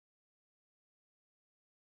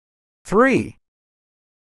3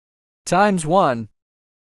 times 1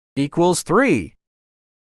 equals 3.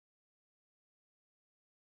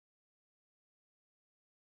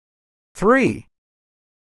 3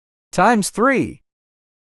 times 3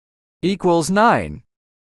 equals 9.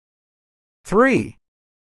 3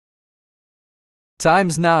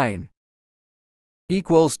 times 9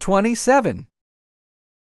 equals 27.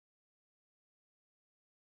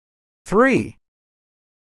 3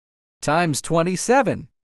 times 27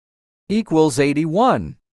 equals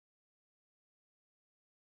 81.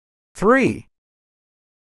 3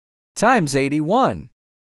 times 81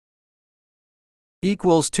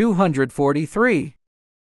 equals 243.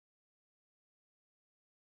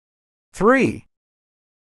 3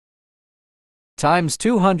 times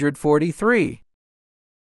 243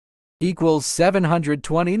 equals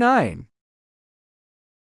 729.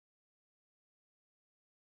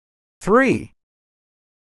 3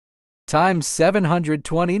 times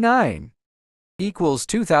 729 equals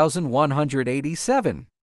 2,187.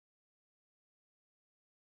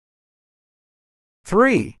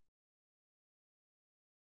 3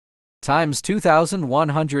 times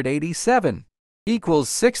 2,187 equals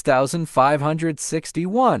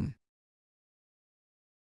 6,561.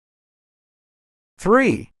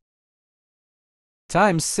 3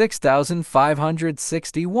 times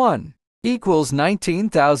 6,561 equals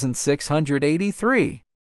 19,683.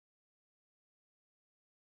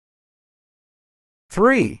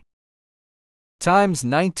 3 times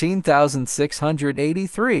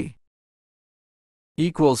 19,683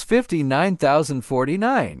 equals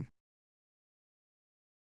 59,049.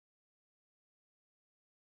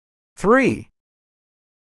 3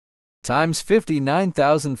 times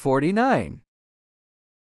 59,049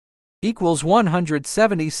 equals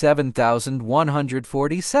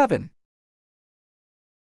 177,147.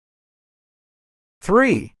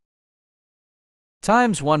 3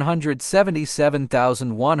 times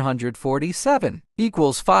 177,147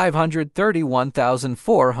 equals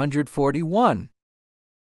 531,441.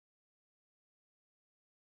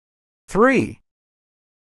 3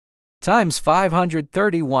 times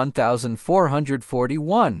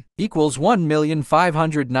 531,441 equals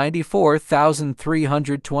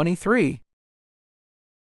 1,594,323.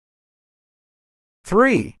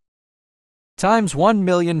 3 times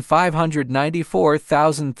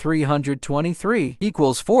 1,594,323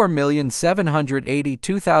 equals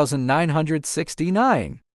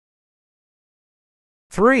 4,782,969.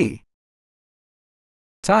 3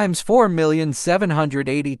 times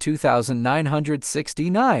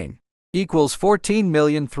 4,782,969 equals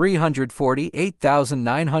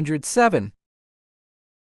 14,348,907.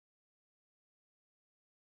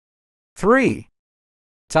 3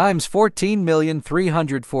 times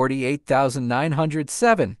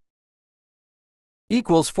 14,348,907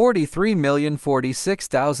 equals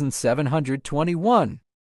 43,046,721.